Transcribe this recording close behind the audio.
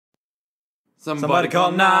Somebody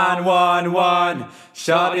call 911.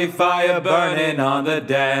 Shawty fire burning on the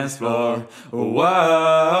dance floor.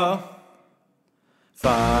 Whoa.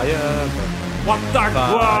 Fire burning. What the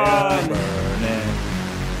Fire one? burning.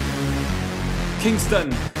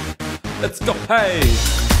 Kingston, let's go. Hey,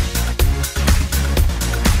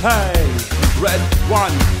 hey, red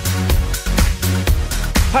one.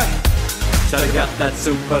 Hey. Shawty got that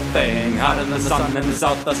super thing, hot in the sun in the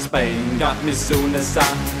south of Spain. Got me soon as I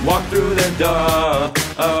walk through the door.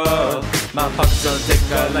 Oh, my pucks are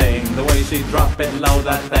tickling, the way she drop it low,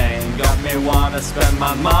 that thing got me wanna spend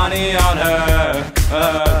my money on her.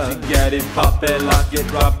 She get it, pop it, lock it,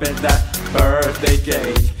 drop it, that birthday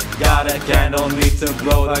cake. Got a candle, need to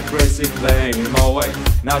blow that crazy flame away.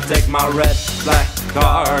 Now take my red, black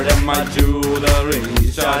card and my jewelry.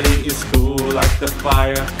 Shawty is cool like the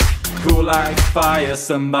fire, cool like fire.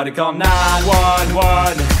 Somebody call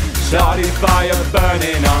 911. Shawty fire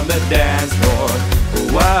burning on the dance floor.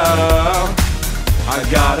 Whoa, I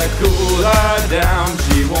gotta cool her down.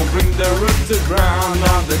 She won't bring the roof to ground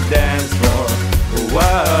on the dance floor.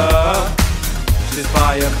 Whoa, she's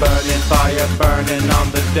fire burning on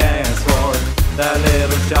the dance floor. That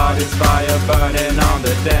little shawty's fire burning on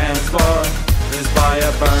the dance floor. There's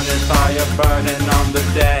fire burning on the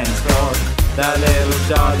dance floor. That little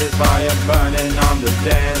shawty's fire burning on the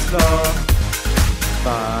dance floor.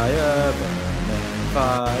 Fire burning,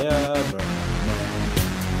 fire burning.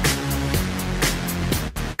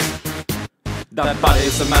 That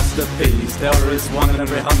body's a masterpiece. There is one in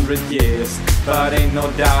every 100 years, but ain't no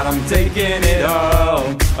doubt I'm taking it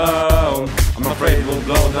home. Oh, I'm afraid we'll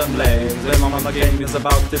blow the flames. The moment the game is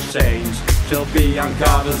about to change, she'll be on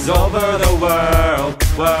covers over the world.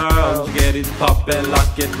 She get it poppin',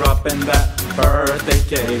 lock it, droppin' that birthday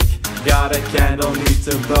cake. Got a candle, need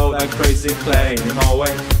to blow that crazy flame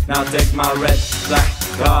away. Now take my red, black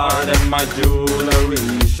card and my jewelry.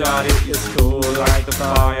 Shawty is cool like the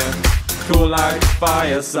fire, cool like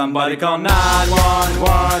fire. Somebody call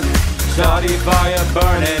 911. Shawty fire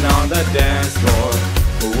burning on the dance floor.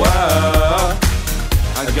 Whoa,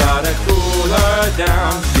 I gotta cool her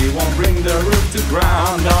down. She won't bring the roof to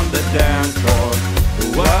ground on the dance floor.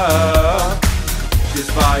 Whoa, she's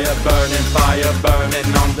fire burning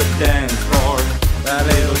on the dance floor. That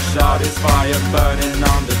little shawty's fire burning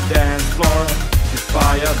on the dance floor. She's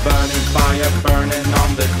fire burning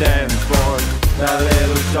on the dance floor. That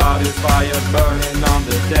little shawty's fire burning on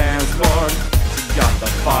the dance floor. She got the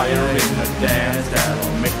fire in the dance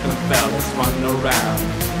that'll make the fellas run around.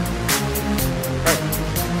 Hey.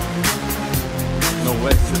 No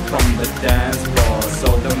exit from the dance floor, so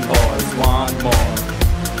them boys want more.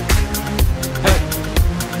 Hey.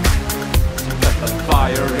 She got the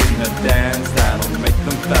fire in the dance that'll make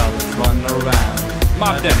them fellas run around.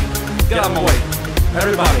 Mob them, get out of my way.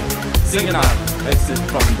 Everybody, sing it out. Exit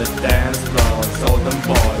from the dance floor, so them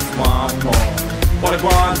boys want more. What I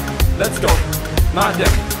want, let's go. My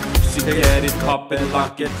dem, she get it poppin',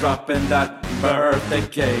 lock it, droppin' that birthday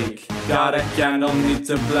cake. Got a candle, need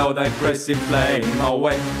to blow that crazy flame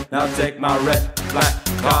away. Now take my red, black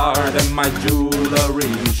card and my jewelry.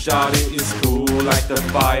 Shawty is cool like the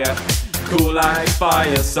fire, cool like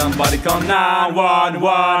fire. Somebody call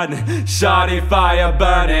 911. Shawty fire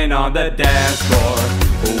burning on the dance floor.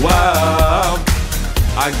 Whoa,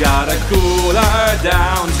 I gotta cool her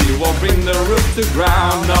down. She won't bring the roof to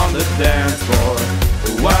ground on the dance floor.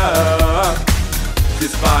 Whoa,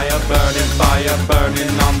 she's fire burning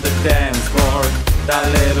on the dance floor. That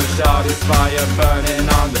little shawty's fire burning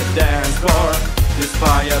on the dance floor. She's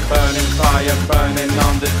fire burning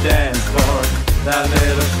on the dance floor. That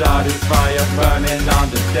little shawty's fire burning on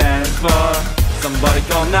the dance floor. Somebody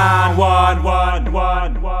call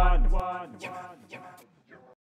 911.